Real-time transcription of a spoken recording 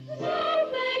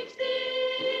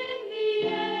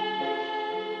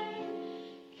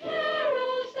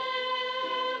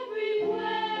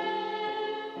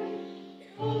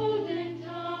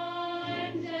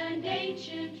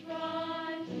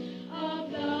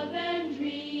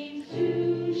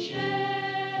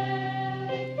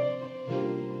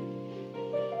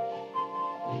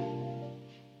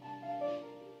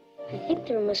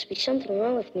think there must be something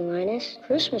wrong with me, Linus.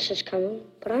 Christmas is coming,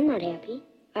 but I'm not happy.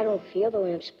 I don't feel the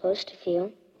way I'm supposed to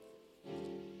feel.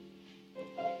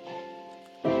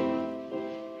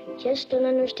 I just don't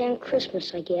understand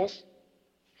Christmas, I guess.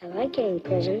 I like getting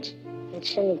presents and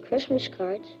sending Christmas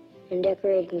cards and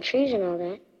decorating trees and all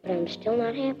that, but I'm still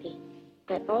not happy.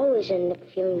 I always end up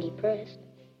feeling depressed.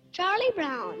 Charlie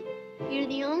Brown, you're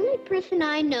the only person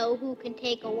I know who can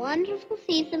take a wonderful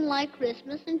season like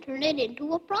Christmas and turn it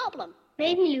into a problem.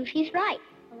 Maybe Lucy's right.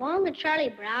 Of all the Charlie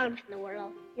Browns in the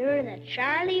world, you're the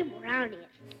Charlie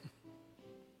Browniest.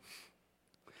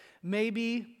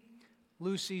 Maybe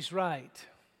Lucy's right.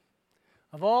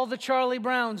 Of all the Charlie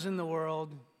Browns in the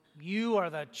world, you are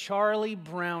the Charlie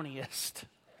Browniest.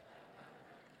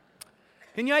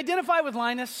 Can you identify with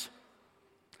Linus?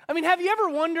 I mean, have you ever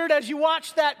wondered as you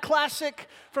watch that classic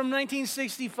from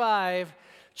 1965,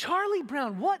 Charlie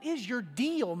Brown, what is your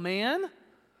deal, man?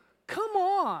 Come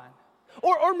on.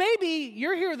 Or maybe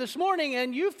you're here this morning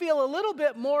and you feel a little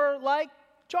bit more like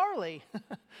Charlie.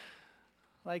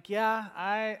 Like, yeah,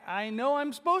 I know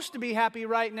I'm supposed to be happy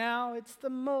right now. It's the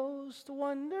most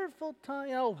wonderful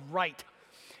time. Oh, right.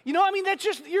 You know, I mean,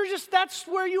 that's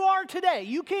where you are today.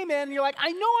 You came in and you're like,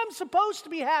 I know I'm supposed to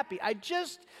be happy. I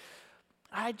just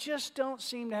don't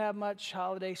seem to have much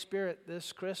holiday spirit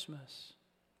this Christmas.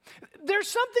 There's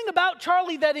something about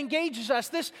Charlie that engages us.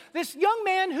 This young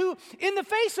man who, in the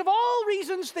face of all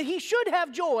reasons that he should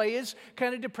have joy, is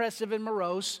kind of depressive and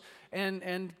morose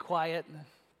and quiet.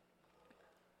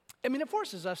 I mean, it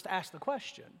forces us to ask the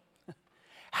question,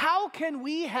 how can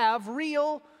we have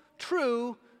real,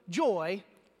 true joy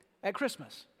at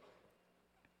Christmas?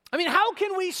 I mean, how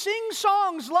can we sing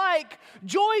songs like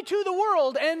Joy to the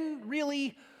World and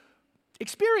really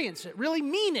experience it, really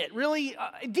mean it, really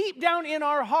deep down in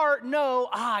our heart know,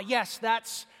 yes,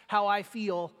 that's how I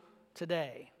feel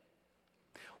today?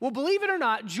 Well, believe it or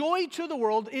not, Joy to the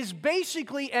World is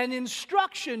basically an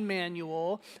instruction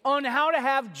manual on how to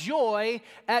have joy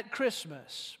at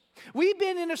Christmas. We've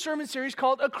been in a sermon series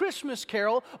called A Christmas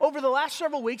Carol over the last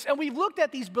several weeks, and we've looked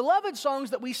at these beloved songs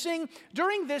that we sing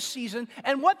during this season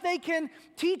and what they can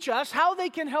teach us, how they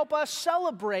can help us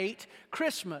celebrate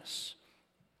Christmas.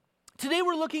 Today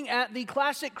we're looking at the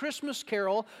classic Christmas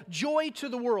carol, Joy to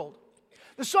the World.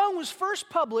 The song was first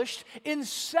published in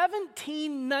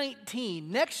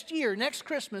 1719. Next year, next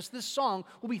Christmas, this song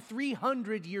will be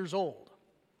 300 years old.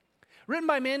 Written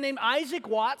by a man named Isaac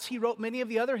Watts. He wrote many of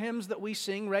the other hymns that we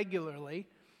sing regularly.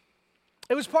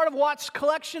 It was part of Watts'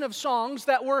 collection of songs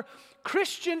that were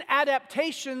Christian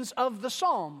adaptations of the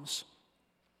Psalms.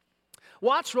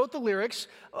 Watts wrote the lyrics.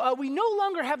 We no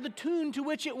longer have the tune to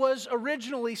which it was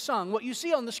originally sung. What you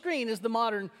see on the screen is the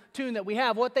modern tune that we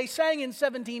have. What they sang in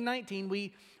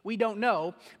 1719, we don't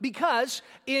know, because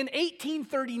in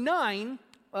 1839,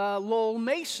 Lowell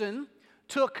Mason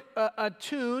took a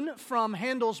tune from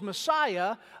Handel's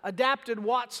Messiah, adapted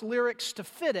Watts' lyrics to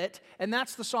fit it, and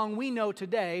that's the song we know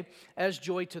today as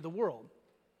Joy to the World.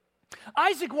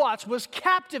 Isaac Watts was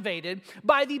captivated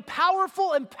by the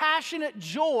powerful and passionate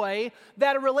joy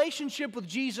that a relationship with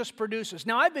Jesus produces.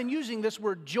 Now, I've been using this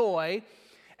word joy,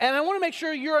 and I want to make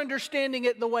sure you're understanding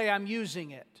it the way I'm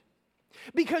using it.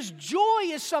 Because joy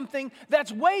is something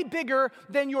that's way bigger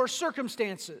than your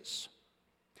circumstances.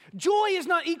 Joy is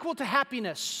not equal to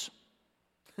happiness.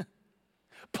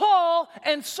 Paul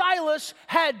and Silas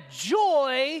had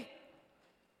joy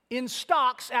in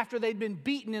stocks after they'd been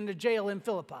beaten into jail in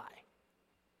Philippi.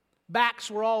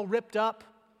 Backs were all ripped up,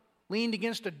 leaned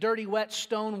against a dirty, wet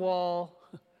stone wall,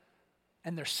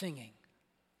 and they're singing.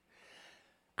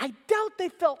 I doubt they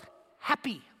felt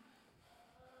happy.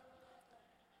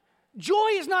 Joy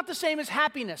is not the same as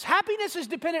happiness. Happiness is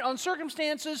dependent on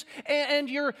circumstances and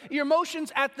your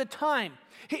emotions at the time.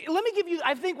 Let me give you,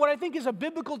 what I think is a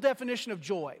biblical definition of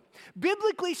joy.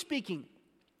 Biblically speaking,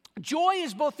 joy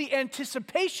is both the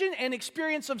anticipation and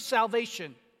experience of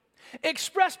salvation,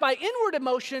 expressed by inward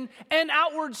emotion and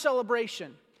outward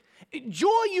celebration.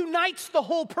 Joy unites the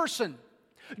whole person.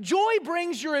 Joy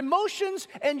brings your emotions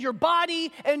and your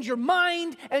body and your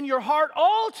mind and your heart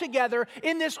all together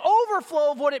in this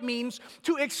overflow of what it means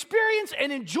to experience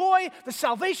and enjoy the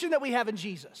salvation that we have in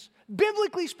Jesus.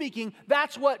 Biblically speaking,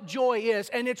 that's what joy is,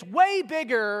 and it's way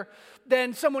bigger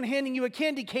than someone handing you a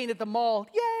candy cane at the mall.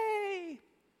 Yay!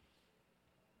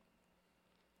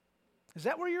 Is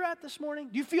that where you're at this morning?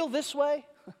 Do you feel this way?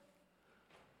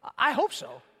 I hope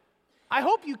so. I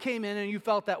hope you came in and you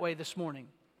felt that way this morning.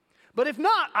 But if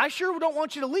not, I sure don't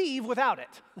want you to leave without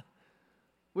it.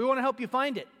 We want to help you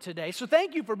find it today. So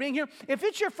thank you for being here. If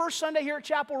it's your first Sunday here at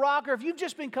Chapel Rock, or if you've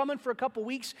just been coming for a couple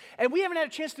weeks and we haven't had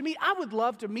a chance to meet, I would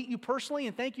love to meet you personally,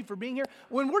 and thank you for being here.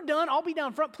 When we're done, I'll be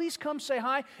down front. Please come say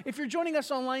hi. If you're joining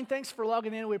us online, thanks for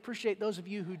logging in. We appreciate those of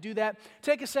you who do that.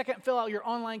 Take a second, fill out your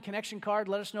online connection card.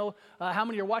 Let us know how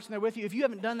many are watching there with you. If you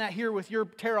haven't done that here with your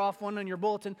tear-off one on your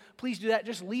bulletin, please do that.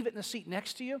 Just leave it in the seat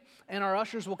next to you, and our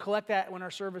ushers will collect that when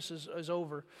our service is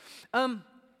over.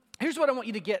 Here's what I want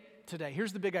you to get today.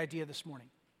 Here's the big idea this morning.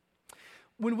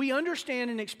 When we understand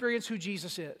and experience who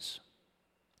Jesus is,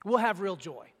 we'll have real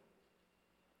joy.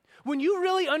 When you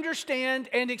really understand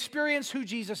and experience who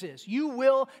Jesus is, you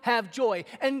will have joy.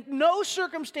 And no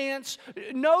circumstance,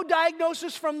 no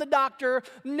diagnosis from the doctor,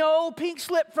 no pink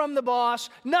slip from the boss,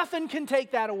 nothing can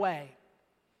take that away.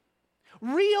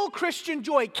 Real Christian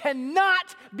joy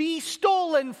cannot be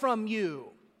stolen from you.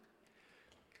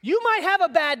 You might have a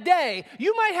bad day.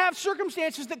 You might have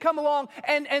circumstances that come along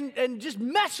and just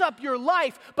mess up your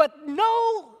life, but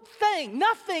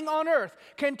nothing on earth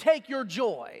can take your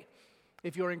joy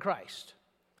if you're in Christ.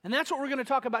 And that's what we're going to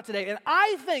talk about today. And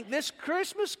I think this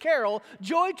Christmas carol,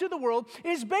 Joy to the World,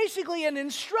 is basically an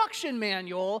instruction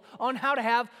manual on how to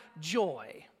have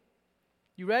joy.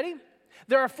 You ready?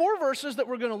 There are 4 verses that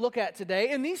we're going to look at today,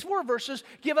 and these 4 verses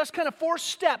give us kind of 4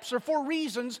 steps or 4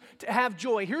 reasons to have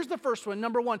joy. Here's the first one.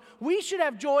 Number 1, we should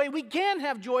have joy. We can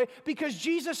have joy because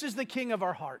Jesus is the King of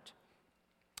our heart.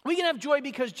 We can have joy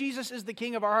because Jesus is the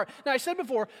King of our heart. Now, I said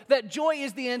before that joy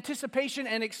is the anticipation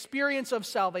and experience of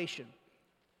salvation.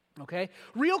 Okay?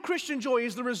 Real Christian joy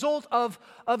is the result of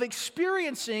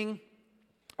experiencing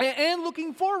and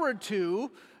looking forward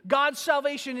to God's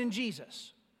salvation in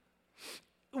Jesus.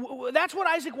 That's what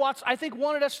Isaac Watts, I think,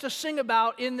 wanted us to sing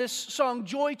about in this song,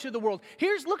 Joy to the World.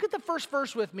 Look at the first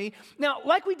verse with me. Now,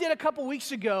 like we did a couple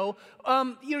weeks ago,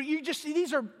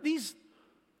 these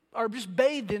are just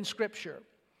bathed in Scripture.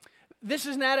 This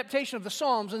is an adaptation of the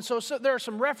Psalms, and so there are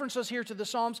some references here to the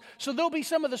Psalms. So there'll be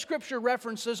some of the Scripture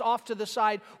references off to the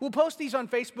side. We'll post these on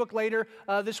Facebook later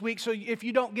this week, so if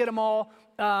you don't get them all,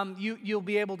 you'll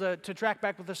be able to track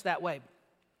back with us that way.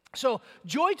 So,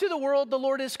 joy to the world, the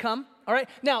Lord is come. All right,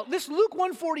 now this Luke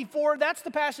 1:44, that's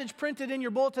the passage printed in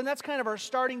your bulletin. That's kind of our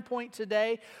starting point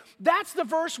today. That's the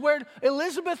verse where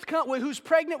Elizabeth, who's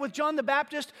pregnant with John the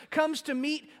Baptist, comes to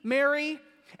meet Mary.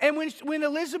 And when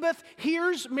Elizabeth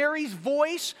hears Mary's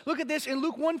voice, look at this in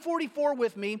Luke 1:44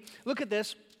 with me. Look at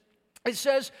this. It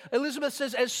says, Elizabeth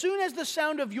says, as soon as the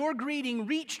sound of your greeting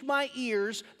reached my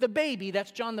ears, the baby,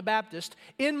 that's John the Baptist,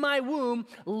 in my womb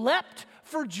leapt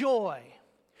for joy.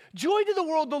 Joy to the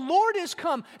world, the Lord is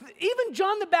come. Even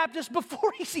John the Baptist,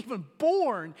 before he's even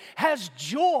born, has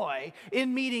joy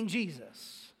in meeting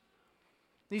Jesus.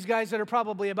 These guys that are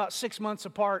probably about 6 months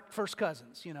apart, first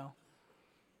cousins, you know.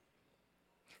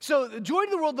 So, joy to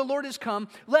the world, the Lord is come.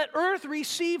 Let earth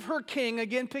receive her king.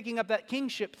 Again, picking up that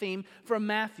kingship theme from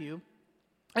Matthew.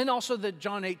 And also that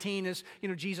John 18 is,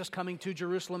 Jesus coming to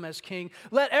Jerusalem as king.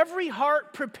 Let every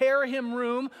heart prepare him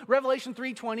room. Revelation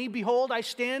 3:20, behold, I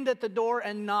stand at the door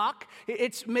and knock.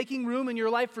 It's making room in your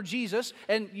life for Jesus.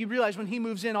 And you realize when he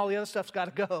moves in, all the other stuff's got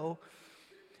to go.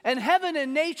 And heaven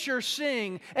and nature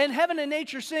sing. And heaven and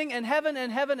nature sing. And heaven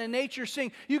and nature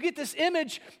sing. You get this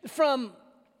image from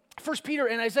 1 Peter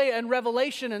and Isaiah and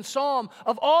Revelation and Psalm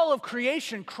of all of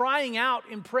creation crying out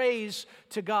in praise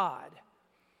to God.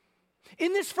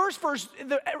 In this first verse,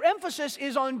 the emphasis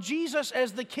is on Jesus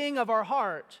as the King of our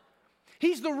heart.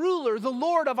 He's the ruler, the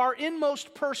Lord of our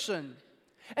inmost person.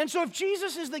 And so if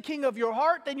Jesus is the King of your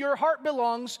heart, then your heart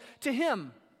belongs to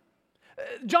Him.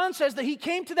 John says that He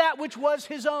came to that which was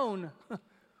His own.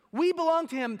 We belong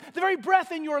to Him. The very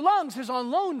breath in your lungs is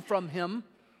on loan from Him.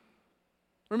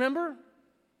 Remember?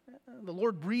 The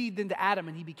Lord breathed into Adam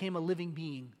and he became a living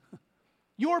being.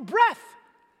 Your breath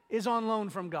is on loan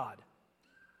from God.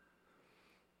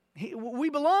 We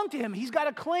belong to Him. He's got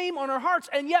a claim on our hearts,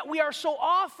 and yet we are so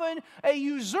often a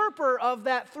usurper of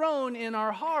that throne in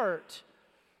our heart.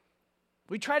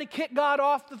 We try to kick God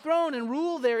off the throne and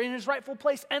rule there in His rightful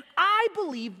place, and I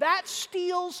believe that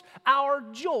steals our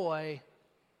joy.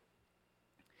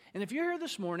 And if you're here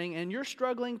this morning and you're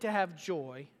struggling to have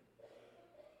joy,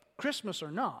 Christmas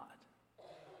or not,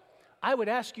 I would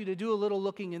ask you to do a little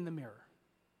looking in the mirror.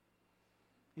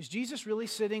 Is Jesus really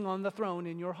sitting on the throne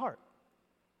in your heart?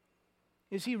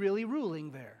 Is He really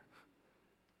ruling there?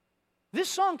 This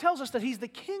song tells us that He's the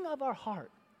King of our heart.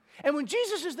 And when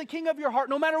Jesus is the King of your heart,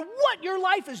 no matter what your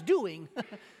life is doing,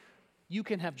 you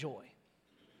can have joy.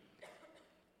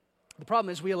 The problem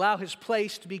is we allow His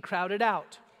place to be crowded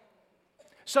out.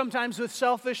 Sometimes with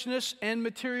selfishness and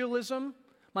materialism,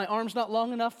 My arm's not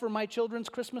long enough for my children's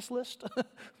Christmas list,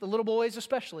 the little boys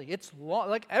especially. It's long,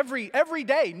 like every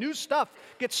day, new stuff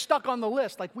gets stuck on the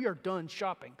list, like we are done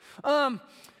shopping.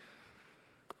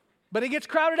 But it gets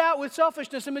crowded out with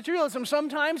selfishness and materialism.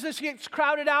 Sometimes this gets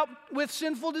crowded out with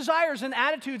sinful desires and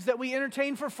attitudes that we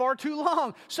entertain for far too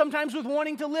long. Sometimes with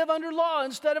wanting to live under law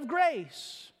instead of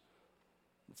grace.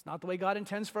 It's not the way God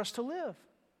intends for us to live.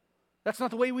 That's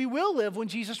not the way we will live when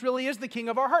Jesus really is the king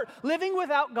of our heart. Living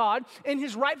without God in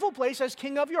his rightful place as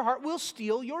king of your heart will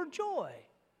steal your joy.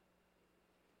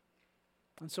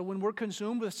 And so when we're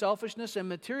consumed with selfishness and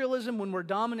materialism, when we're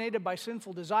dominated by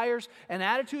sinful desires and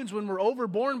attitudes, when we're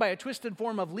overborne by a twisted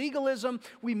form of legalism,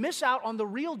 we miss out on the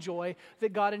real joy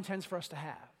that God intends for us to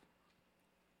have.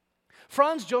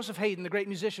 Franz Joseph Haydn, the great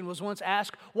musician, was once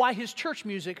asked why his church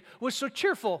music was so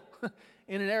cheerful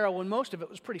in an era when most of it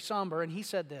was pretty somber, and he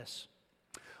said this: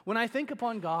 "When I think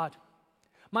upon God,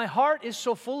 my heart is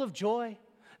so full of joy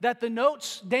that the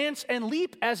notes dance and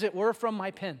leap, as it were, from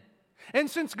my pen. And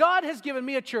since God has given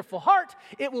me a cheerful heart,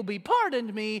 it will be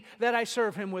pardoned me that I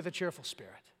serve him with a cheerful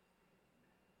spirit."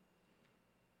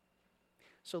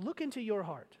 So look into your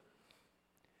heart.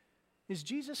 Is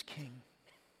Jesus king?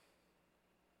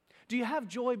 Do you have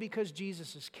joy because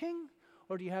Jesus is king,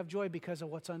 or do you have joy because of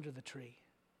what's under the tree?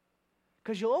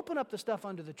 Because you'll open up the stuff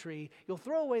under the tree, you'll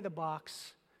throw away the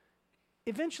box,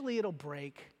 eventually it'll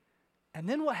break, and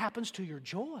then what happens to your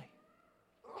joy?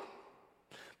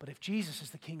 But if Jesus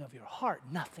is the king of your heart,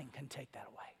 nothing can take that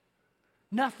away.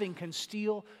 Nothing can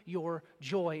steal your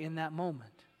joy in that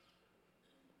moment.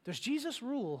 Does Jesus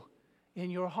rule in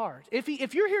your heart?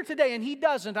 If you're here today and he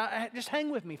doesn't, just hang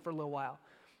with me for a little while.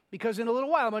 Because in a little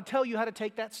while, I'm going to tell you how to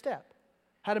take that step.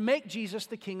 How to make Jesus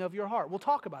the king of your heart. We'll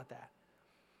talk about that.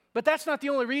 But that's not the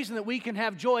only reason that we can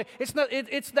have joy. That's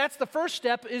the first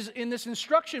step is in this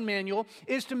instruction manual,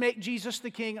 is to make Jesus the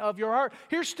king of your heart.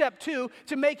 Here's step 2,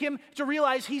 to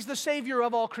realize he's the Savior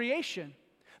of all creation.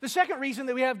 The second reason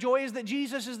that we have joy is that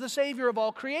Jesus is the Savior of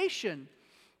all creation.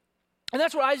 And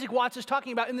that's what Isaac Watts is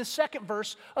talking about in the second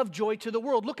verse of Joy to the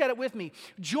World. Look at it with me.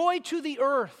 Joy to the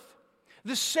earth.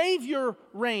 The Savior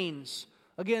reigns.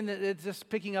 Again, it's just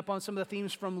picking up on some of the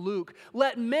themes from Luke.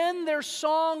 Let men their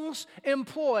songs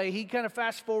employ. He kind of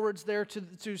fast forwards there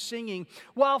to singing.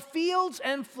 While fields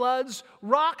and floods,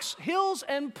 rocks, hills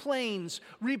and plains,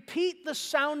 repeat the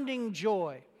sounding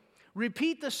joy.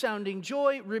 Repeat the sounding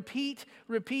joy. Repeat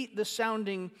the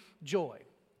sounding joy.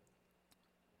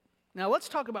 Now let's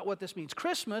talk about what this means.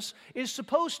 Christmas is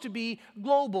supposed to be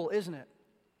global, isn't it?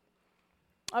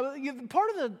 Part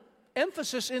of the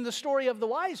emphasis in the story of the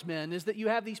wise men is that you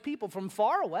have these people from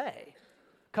far away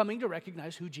coming to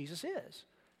recognize who Jesus is.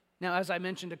 Now, as I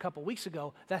mentioned a couple weeks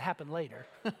ago, that happened later.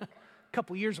 A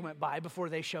couple years went by before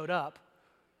they showed up.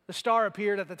 The star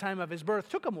appeared at the time of his birth.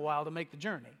 Took them a while to make the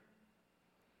journey.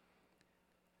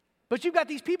 But you've got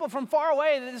these people from far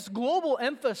away, this global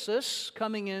emphasis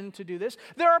coming in to do this.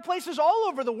 There are places all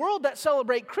over the world that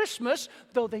celebrate Christmas,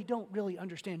 though they don't really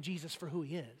understand Jesus for who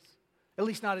he is. At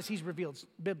least not as he's revealed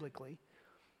biblically.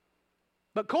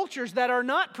 But cultures that are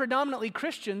not predominantly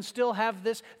Christian still have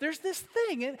this. There's this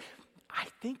thing, and I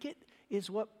think it is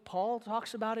what Paul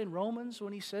talks about in Romans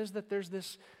when he says that there's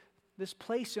this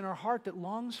place in our heart that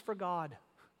longs for God.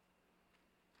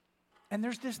 And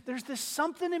there's this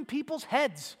something in people's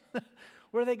heads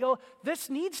where they go, this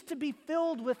needs to be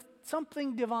filled with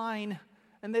something divine,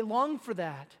 and they long for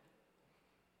that.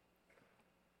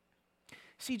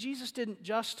 See, Jesus didn't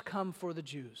just come for the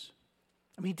Jews.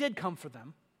 I mean, he did come for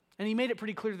them, and he made it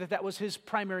pretty clear that that was his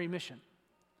primary mission.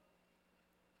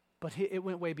 But it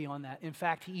went way beyond that. In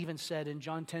fact, he even said in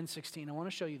John 10:16, I want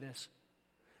to show you this.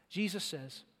 Jesus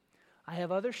says, I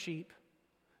have other sheep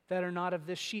that are not of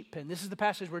this sheep pen. This is the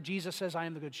passage where Jesus says, I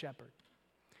am the good shepherd.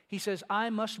 He says, I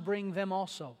must bring them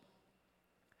also.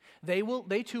 They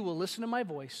too will listen to my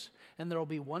voice, and there will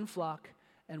be one flock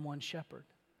and one shepherd.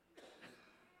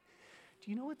 Do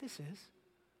you know what this is?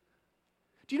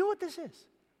 Do you know what this is?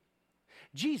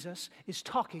 Jesus is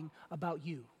talking about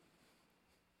you.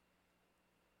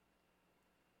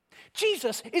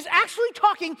 Jesus is actually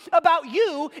talking about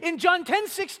you in John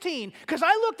 10:16. Because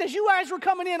I looked as you guys were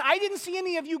coming in, I didn't see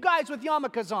any of you guys with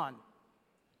yarmulkes on.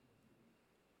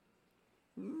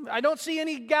 I don't see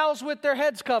any gals with their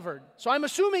heads covered. So I'm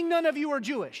assuming none of you are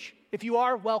Jewish. If you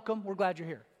are, welcome. We're glad you're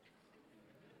here.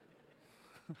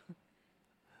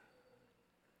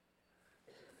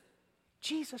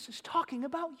 Jesus is talking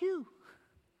about you.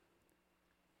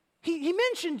 He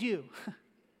mentioned you.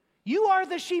 You are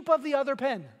the sheep of the other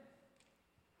pen.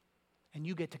 And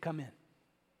you get to come in.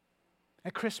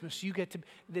 At Christmas,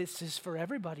 this is for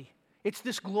everybody. It's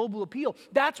this global appeal.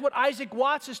 That's what Isaac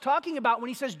Watts is talking about when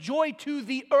he says joy to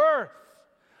the earth.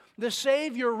 The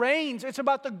Savior reigns. It's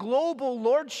about the global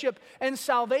lordship and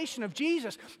salvation of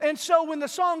Jesus. And so when the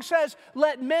song says,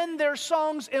 let men their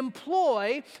songs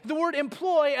employ, the word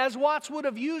employ, as Watts would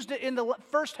have used it in the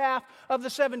first half of the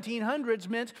 1700s,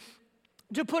 meant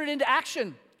to put it into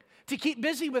action, to keep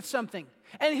busy with something.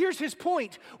 And here's his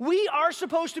point. We are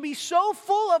supposed to be so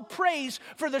full of praise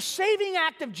for the saving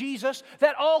act of Jesus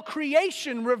that all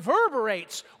creation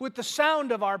reverberates with the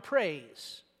sound of our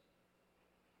praise.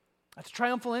 That's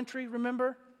triumphal entry,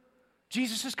 remember?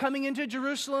 Jesus is coming into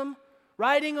Jerusalem,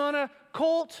 riding on a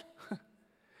colt.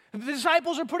 The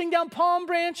disciples are putting down palm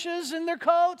branches in their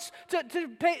coats to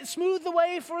smooth the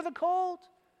way for the colt.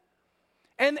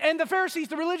 And the Pharisees,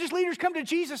 the religious leaders, come to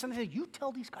Jesus and they say, you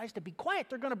tell these guys to be quiet.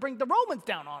 They're going to bring the Romans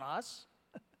down on us.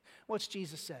 What's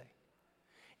Jesus say?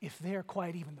 If they're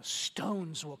quiet, even the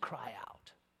stones will cry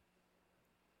out.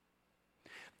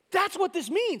 That's what this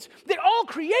means, that all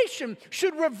creation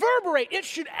should reverberate. It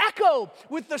should echo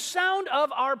with the sound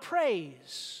of our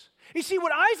praise. You see,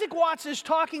 what Isaac Watts is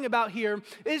talking about here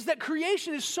is that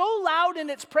creation is so loud in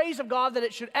its praise of God that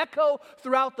it should echo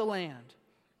throughout the land.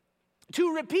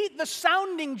 To repeat the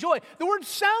sounding joy. The word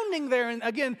sounding there, and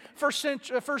again,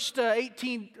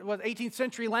 18th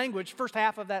century language, first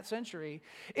half of that century,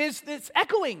 it's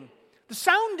echoing. The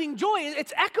sounding joy,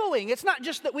 it's echoing. It's not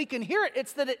just that we can hear it,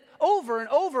 it's that it over and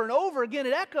over and over again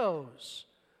it echoes.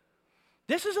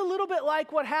 This is a little bit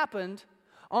like what happened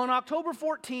on October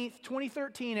 14th,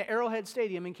 2013 at Arrowhead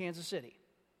Stadium in Kansas City.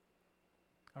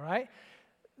 All right?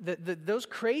 Those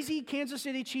crazy Kansas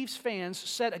City Chiefs fans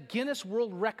set a Guinness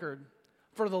World Record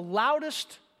for the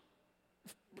loudest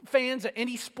fans at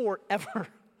any sport ever.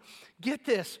 Get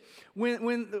this.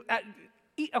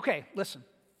 Okay, listen.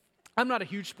 I'm not a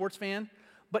huge sports fan,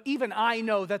 but even I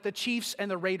know that the Chiefs and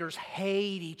the Raiders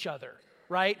hate each other,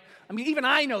 right? I mean, even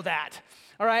I know that,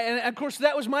 all right? And, of course,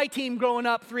 that was my team growing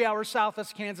up 3 hours south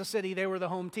of Kansas City. They were the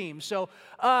home team. So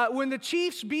when the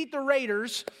Chiefs beat the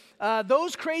Raiders,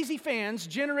 those crazy fans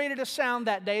generated a sound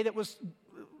that day that was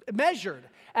measured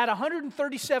at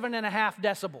 137.5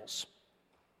 decibels.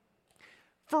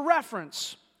 For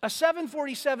reference, a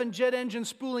 747 jet engine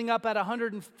spooling up at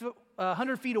 100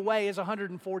 feet away is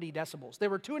 140 decibels. They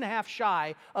were 2.5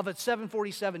 shy of a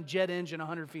 747 jet engine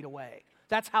 100 feet away.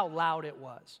 That's how loud it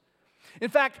was. In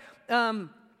fact, the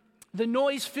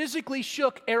noise physically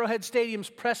shook Arrowhead Stadium's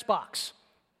press box.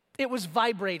 It was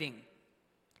vibrating.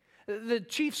 The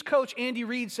Chiefs coach, Andy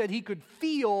Reid, said he could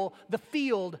feel the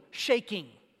field shaking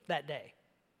that day.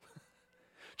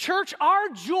 Church, our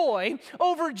joy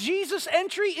over Jesus'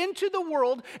 entry into the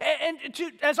world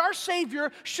as our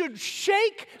Savior should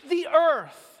shake the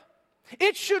earth.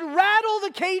 It should rattle the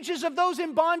cages of those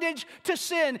in bondage to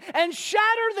sin and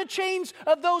shatter the chains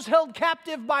of those held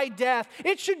captive by death.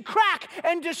 It should crack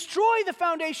and destroy the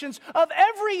foundations of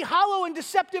every hollow and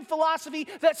deceptive philosophy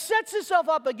that sets itself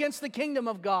up against the kingdom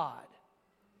of God.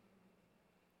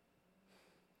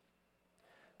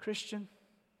 Christian,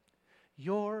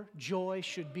 your joy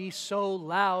should be so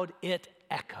loud it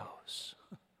echoes.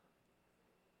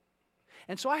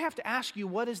 And so I have to ask you,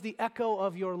 what is the echo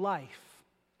of your life?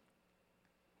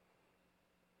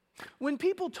 When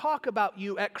people talk about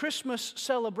you at Christmas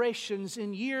celebrations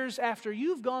in years after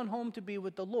you've gone home to be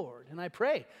with the Lord, and I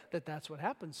pray that that's what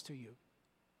happens to you,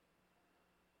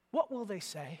 what will they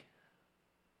say?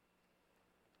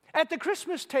 At the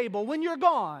Christmas table, when you're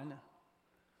gone,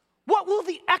 what will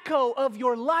the echo of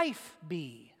your life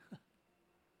be?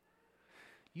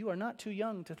 You are not too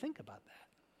young to think about that.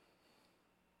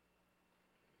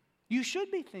 You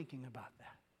should be thinking about that.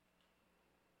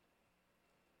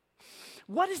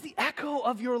 What is the echo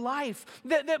of your life?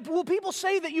 Will people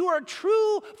say that you are a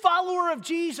true follower of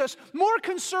Jesus, more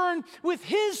concerned with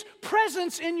His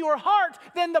presence in your heart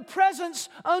than the presence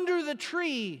under the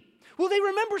tree? Will they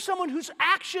remember someone whose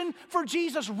action for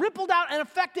Jesus rippled out and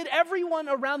affected everyone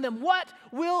around them? What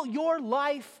will your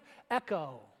life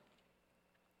echo?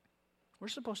 We're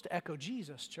supposed to echo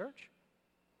Jesus, church.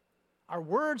 Our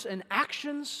words and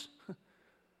actions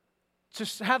to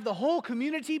have the whole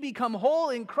community become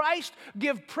whole in Christ,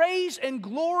 give praise and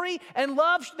glory and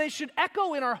love. They should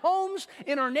echo in our homes,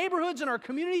 in our neighborhoods, in our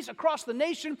communities, across the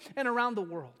nation and around the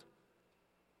world.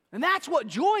 And that's what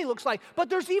joy looks like. But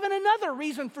there's even another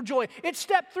reason for joy. It's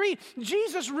step 3.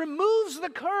 Jesus removes the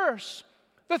curse.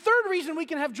 The third reason we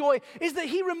can have joy is that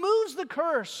He removes the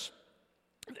curse.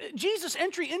 Jesus'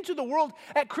 entry into the world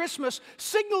at Christmas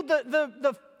signaled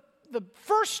the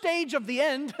first stage of the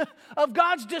end of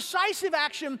God's decisive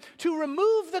action to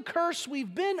remove the curse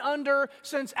we've been under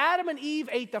since Adam and Eve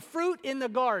ate the fruit in the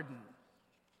garden.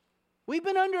 We've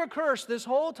been under a curse this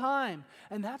whole time.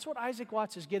 And that's what Isaac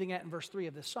Watts is getting at in verse 3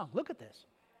 of this song. Look at this.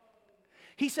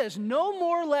 He says, no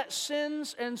more let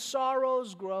sins and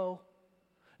sorrows grow,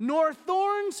 nor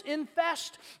thorns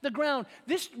infest the ground.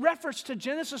 This reference to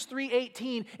Genesis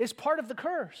 3:18 is part of the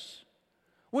curse.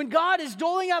 When God is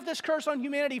doling out this curse on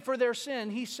humanity for their sin,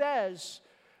 he says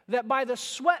that by the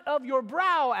sweat of your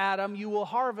brow, Adam, you will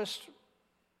harvest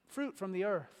fruit from the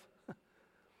earth.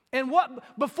 And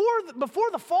what before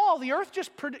the fall, the earth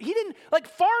just he didn't, like,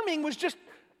 farming was just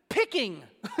picking,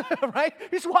 right?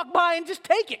 You just walk by and just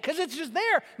take it because it's just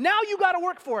there. Now you got to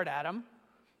work for it, Adam.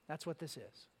 That's what this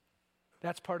is.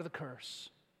 That's part of the curse.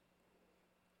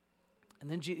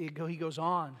 And then he goes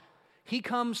on. He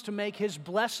comes to make his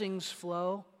blessings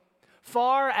flow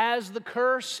far as the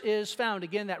curse is found.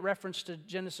 Again, that reference to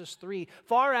Genesis 3.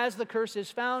 Far as the curse is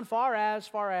found, far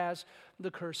as the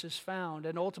curse is found.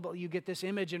 And ultimately you get this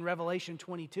image in Revelation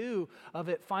 22 of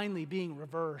it finally being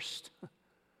reversed.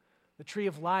 The tree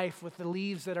of life with the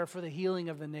leaves that are for the healing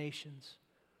of the nations.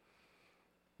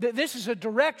 This is a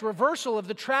direct reversal of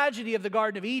the tragedy of the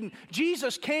Garden of Eden.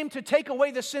 Jesus came to take away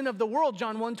the sin of the world,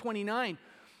 John 1:29.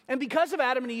 And because of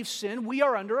Adam and Eve's sin, we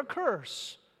are under a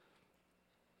curse.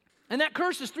 And that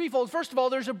curse is threefold. First of all,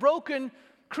 there's a broken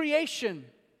creation.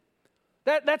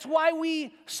 That's why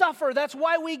we suffer. That's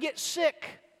why we get sick.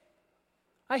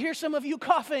 I hear some of you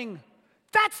coughing.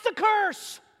 That's the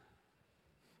curse.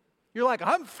 You're like,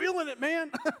 I'm feeling it,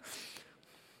 man.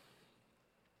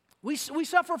 We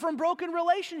suffer from broken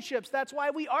relationships. That's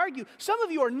why we argue. Some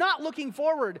of you are not looking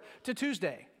forward to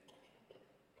Tuesday.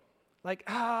 Like,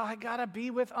 I gotta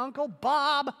be with Uncle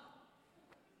Bob.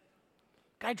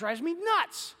 Guy drives me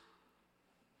nuts.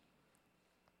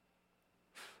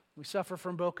 We suffer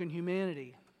from broken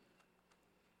humanity.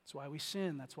 That's why we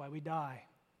sin. That's why we die.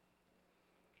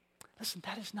 Listen,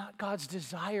 that is not God's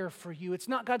desire for you. It's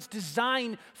not God's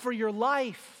design for your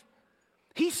life.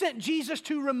 He sent Jesus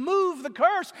to remove the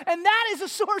curse, and that is a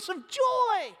source of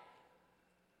joy.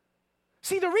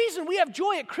 See, the reason we have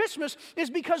joy at Christmas is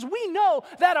because we know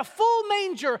that a full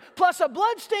manger plus a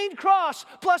blood-stained cross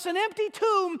plus an empty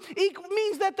tomb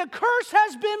means that the curse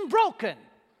has been broken.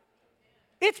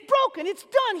 It's broken. It's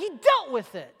done. He dealt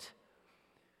with it.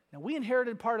 Now, we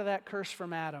inherited part of that curse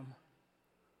from Adam.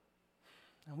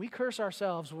 And we curse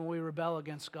ourselves when we rebel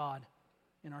against God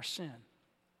in our sin.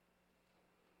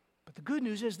 But the good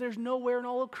news is there's nowhere in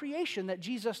all of creation that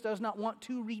Jesus does not want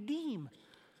to redeem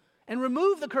and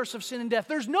remove the curse of sin and death.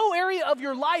 There's no area of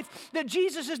your life that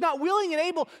Jesus is not willing and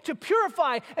able to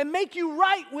purify and make you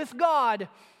right with God.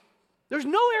 There's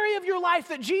no area of your life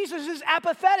that Jesus is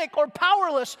apathetic or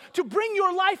powerless to bring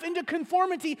your life into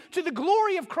conformity to the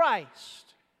glory of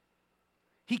Christ.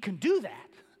 He can do that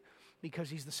because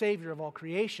He's the Savior of all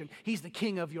creation. He's the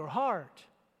King of your heart.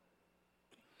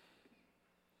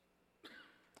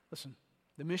 Listen,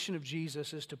 the mission of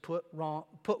Jesus is to put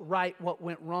right what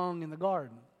went wrong in the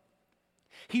garden.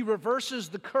 He reverses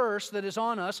the curse that is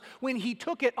on us when He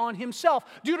took it on Himself.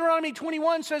 Deuteronomy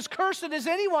 21 says, "Cursed is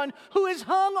anyone who is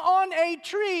hung on a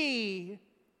tree."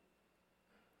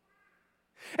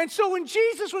 And so when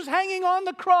Jesus was hanging on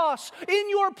the cross in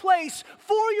your place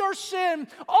for your sin,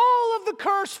 all of the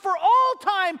curse for all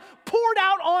time poured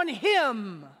out on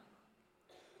Him.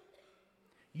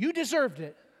 You deserved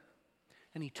it,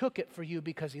 and He took it for you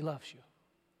because He loves you.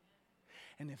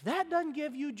 And if that doesn't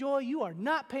give you joy, you are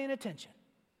not paying attention.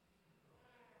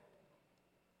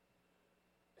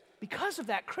 Because of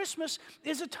that, Christmas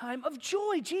is a time of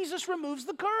joy. Jesus removes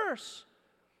the curse.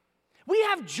 We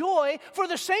have joy for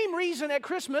the same reason at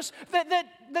Christmas that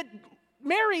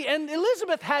Mary and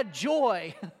Elizabeth had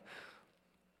joy.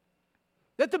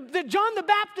 That John the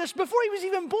Baptist, before he was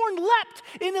even born, leapt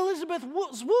in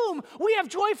Elizabeth's womb. We have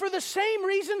joy for the same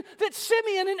reason that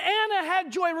Simeon and Anna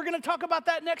had joy. We're going to talk about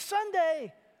that next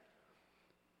Sunday.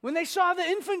 When they saw the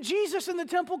infant Jesus in the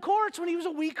temple courts when he was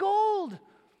a week old.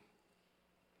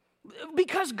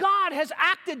 Because God has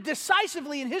acted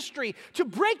decisively in history to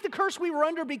break the curse we were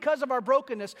under because of our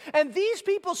brokenness. And these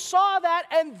people saw that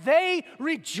and they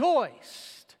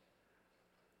rejoiced.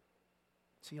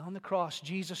 See, on the cross,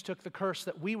 Jesus took the curse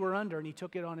that we were under and He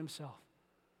took it on Himself.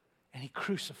 And He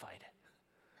crucified it.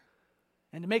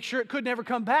 And to make sure it could never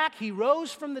come back, He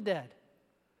rose from the dead.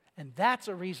 And that's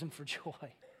a reason for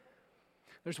joy.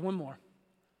 There's one more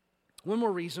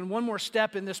reason, one more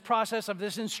step in this process of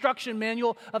this instruction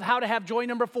manual of how to have joy.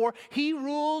 Number 4, He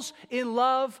rules in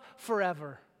love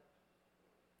forever.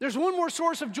 There's one more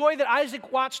source of joy that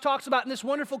Isaac Watts talks about in this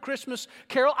wonderful Christmas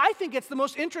carol. I think it's the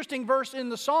most interesting verse in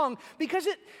the song because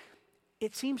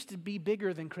it seems to be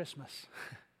bigger than Christmas.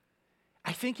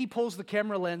 I think he pulls the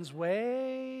camera lens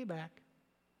way back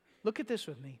Look at this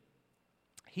with me.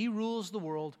 He rules the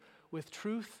world with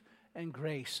truth and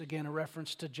grace. Again, a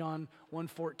reference to John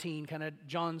 1:14, kind of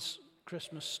John's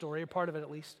Christmas story, or part of it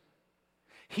at least.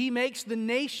 He makes the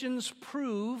nations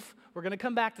prove, we're going to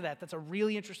come back to that. That's a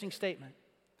really interesting statement.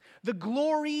 The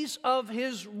glories of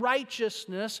his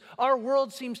righteousness. Our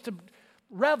world seems to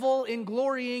revel in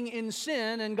glorying in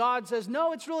sin, and God says,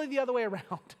 no, it's really the other way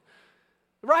around.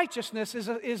 Righteousness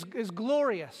is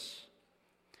glorious.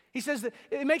 He says that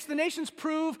it makes the nations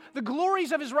prove the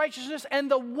glories of his righteousness and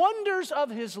the wonders of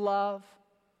his love.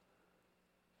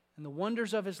 And the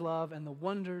wonders of his love and the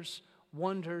wonders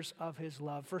of his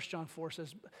love. 1 John 4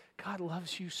 says, God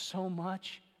loves you so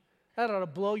much. That ought to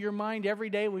blow your mind every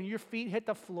day when your feet hit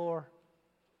the floor.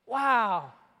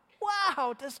 Wow,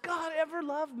 does God ever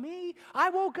love me? I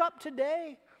woke up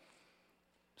today,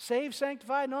 saved,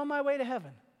 sanctified, and on my way to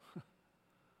heaven.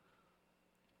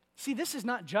 See, this is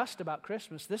not just about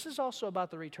Christmas. This is also about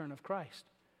the return of Christ.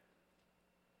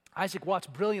 Isaac Watts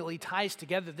brilliantly ties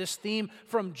together this theme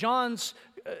from John's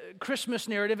Christmas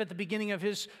narrative at the beginning of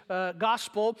his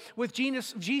gospel with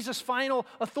Jesus' final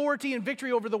authority and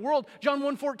victory over the world. John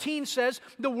 1:14 says,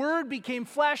 the Word became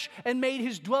flesh and made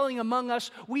his dwelling among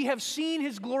us. We have seen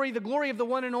his glory, the glory of the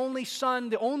one and only Son,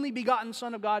 the only begotten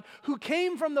Son of God, who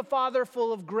came from the Father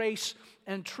full of grace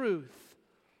and truth.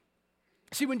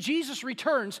 See, when Jesus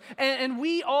returns and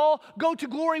we all go to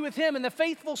glory with him and the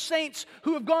faithful saints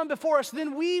who have gone before us,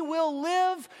 then we will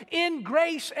live in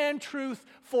grace and truth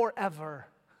forever.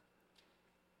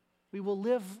 We will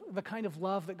live the kind of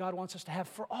love that God wants us to have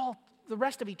for all the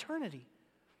rest of eternity.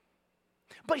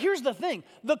 But here's the thing.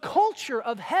 The culture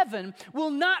of heaven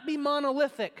will not be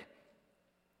monolithic.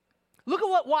 Look at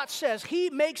what Watts says. He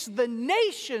makes the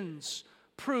nations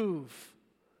prove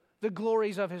the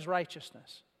glories of his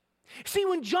righteousness. See,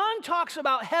 when John talks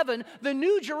about heaven, the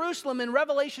New Jerusalem in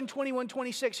Revelation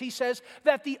 21:26, he says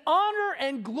that the honor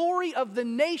and glory of the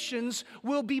nations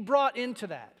will be brought into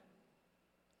that.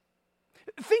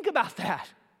 Think about that.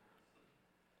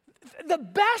 The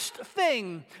best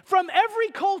thing from every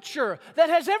culture that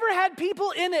has ever had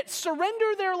people in it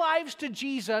surrender their lives to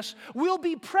Jesus will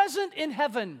be present in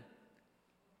heaven.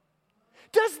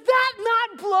 Does that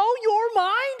not blow your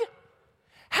mind?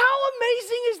 How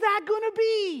amazing is that going to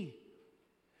be?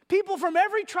 People from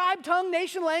every tribe, tongue,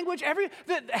 nation, language,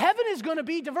 heaven is going to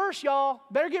be diverse, y'all.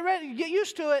 Better get ready, get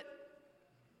used to it.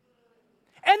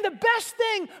 And the best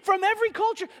thing from every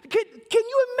culture, can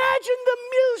you imagine the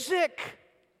music?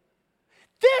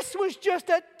 This was just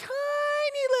a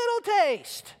tiny little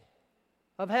taste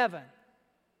of heaven.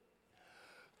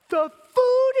 The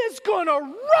food is going to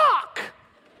rock.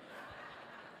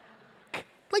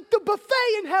 Like the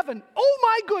buffet in heaven. Oh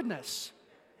my goodness.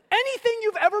 Anything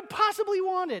you've ever possibly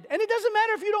wanted. And it doesn't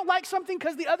matter if you don't like something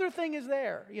because the other thing is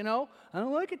there, you know. I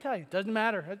don't like Italian. Doesn't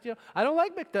matter. I don't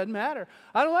like Mick. Doesn't matter.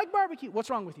 I don't like barbecue. What's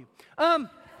wrong with you?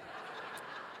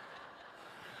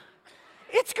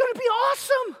 It's going to be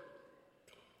awesome.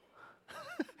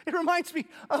 It reminds me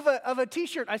of a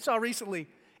T-shirt I saw recently.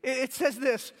 It says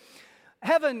this.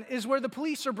 Heaven is where the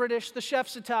police are British, the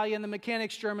chef's Italian, the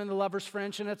mechanic's German, the lover's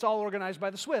French, and it's all organized by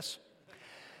the Swiss.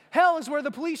 Hell is where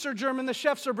the police are German, the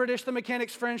chefs are British, the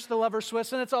mechanic's French, the lover's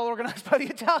Swiss, and it's all organized by the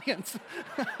Italians.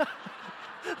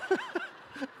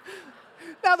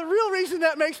 Now, the real reason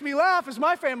that makes me laugh is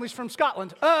my family's from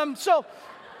Scotland. I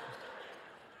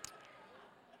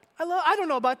don't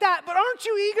know about that, but aren't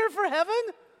you eager for heaven?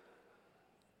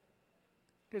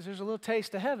 Because there's a little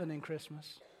taste of heaven in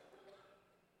Christmas.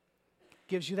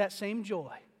 Gives you that same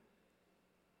joy.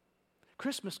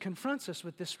 Christmas confronts us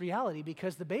with this reality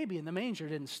because the baby in the manger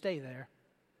didn't stay there.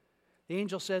 The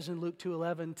angel says in Luke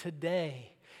 2:11,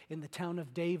 today in the town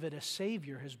of David a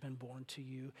Savior has been born to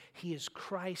you. He is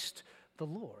Christ the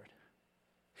Lord.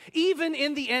 Even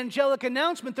in the angelic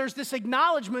announcement, there's this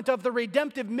acknowledgement of the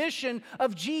redemptive mission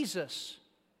of Jesus.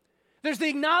 There's the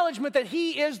acknowledgement that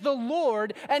He is the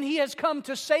Lord and He has come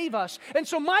to save us. And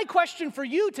so my question for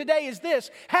you today is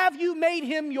this. Have you made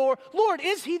Him your Lord?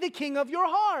 Is He the King of your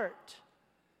heart?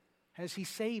 Has He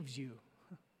saved you?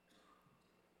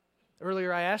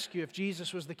 Earlier I asked you if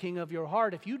Jesus was the King of your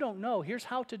heart. If you don't know, here's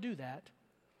how to do that.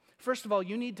 First of all,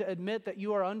 you need to admit that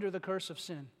you are under the curse of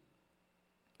sin.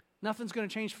 Nothing's going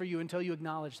to change for you until you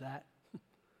acknowledge that.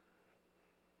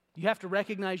 You have to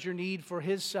recognize your need for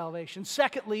His salvation.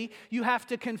 Secondly, you have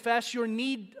to confess your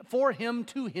need for Him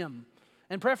to Him,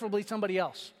 and preferably somebody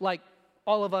else, like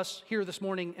all of us here this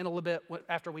morning in a little bit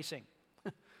after we sing.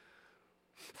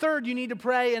 Third, you need to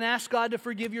pray and ask God to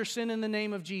forgive your sin in the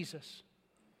name of Jesus.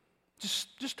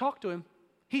 Just talk to Him.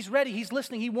 He's ready. He's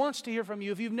listening. He wants to hear from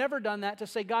you. If you've never done that, to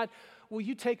say, God, will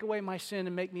you take away my sin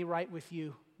and make me right with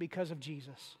you? because of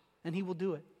Jesus, and he will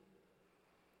do it.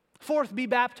 Fourth, be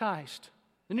baptized.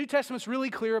 The New Testament's really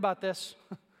clear about this.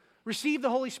 Receive the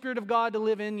Holy Spirit of God to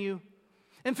live in you.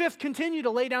 And fifth, continue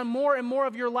to lay down more and more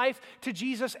of your life to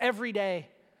Jesus every day.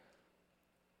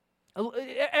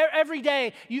 Every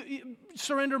day, you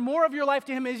surrender more of your life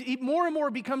to him as he more and more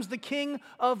becomes the king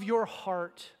of your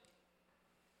heart.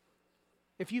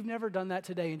 If you've never done that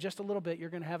today, in just a little bit, you're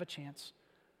going to have a chance.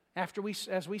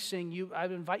 As we sing, I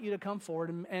invite you to come forward,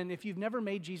 and if you've never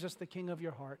made Jesus the king of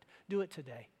your heart, do it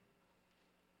today.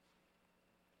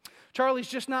 Charlie's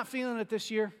just not feeling it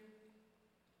this year.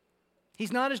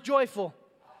 He's not as joyful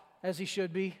as he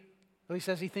should be, at least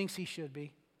as he thinks he should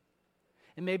be.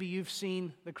 And maybe you've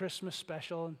seen the Christmas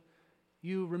special and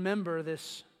you remember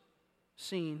this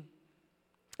scene.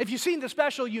 If you've seen the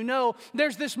special, you know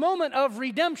there's this moment of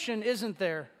redemption, isn't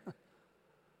there?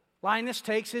 Linus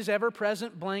takes his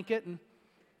ever-present blanket and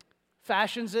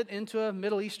fashions it into a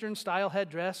Middle Eastern-style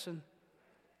headdress,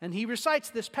 and he recites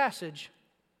this passage.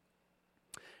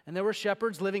 And there were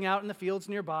shepherds living out in the fields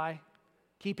nearby,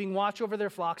 keeping watch over their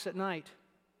flocks at night.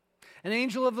 An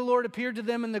angel of the Lord appeared to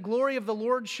them, and the glory of the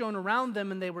Lord shone around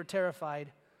them, and they were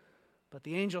terrified. But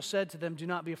the angel said to them, "Do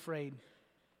not be afraid.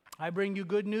 I bring you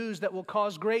good news that will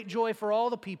cause great joy for all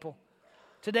the people.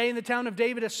 Today in the town of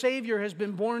David, a Savior has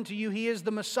been born to you. He is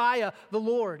the Messiah, the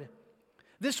Lord.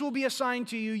 This will be a sign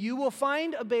to you. You will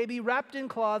find a baby wrapped in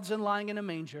cloths and lying in a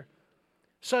manger."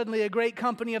 Suddenly, a great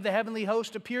company of the heavenly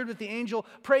host appeared with the angel,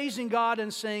 praising God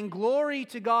and saying, "Glory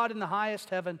to God in the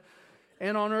highest heaven,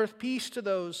 and on earth peace to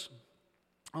those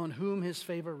on whom his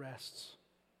favor rests."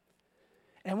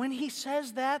 And when he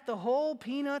says that, the whole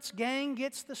Peanuts gang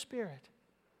gets the Spirit.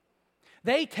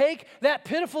 They take that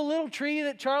pitiful little tree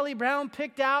that Charlie Brown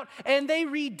picked out, and they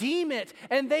redeem it,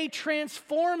 and they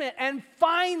transform it, and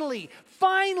finally,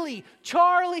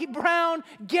 Charlie Brown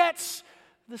gets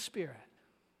the Spirit.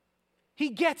 He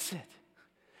gets it.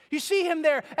 You see him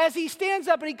there as he stands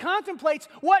up and he contemplates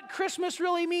what Christmas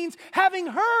really means, having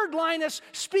heard Linus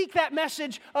speak that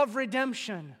message of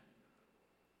redemption.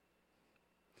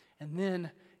 And then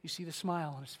you see the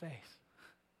smile on his face.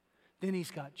 Then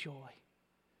he's got joy.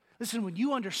 Listen, when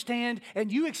you understand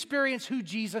and you experience who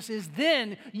Jesus is,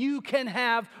 then you can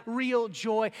have real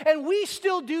joy. And we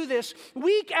still do this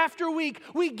week after week.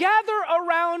 We gather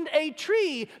around a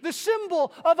tree, the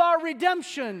symbol of our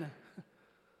redemption.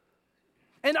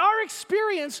 And our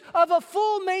experience of a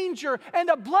full manger and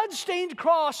a blood-stained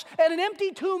cross and an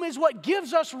empty tomb is what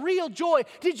gives us real joy.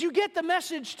 Did you get the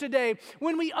message today?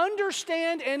 When we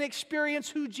understand and experience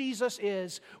who Jesus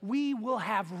is, we will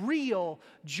have real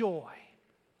joy.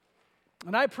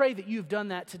 And I pray that you've done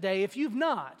that today. If you've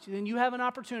not, then you have an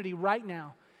opportunity right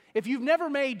now. If you've never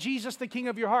made Jesus the king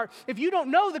of your heart, if you don't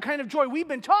know the kind of joy we've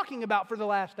been talking about for the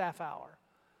last half hour,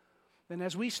 then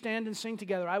as we stand and sing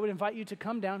together, I would invite you to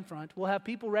come down front. We'll have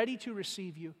people ready to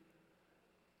receive you.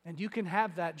 And you can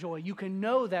have that joy. You can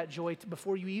know that joy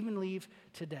before you even leave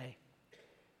today.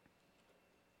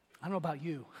 I don't know about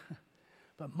you,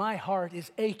 but my heart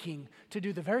is aching to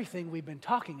do the very thing we've been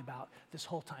talking about this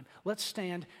whole time. Let's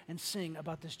stand and sing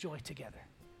about this joy together.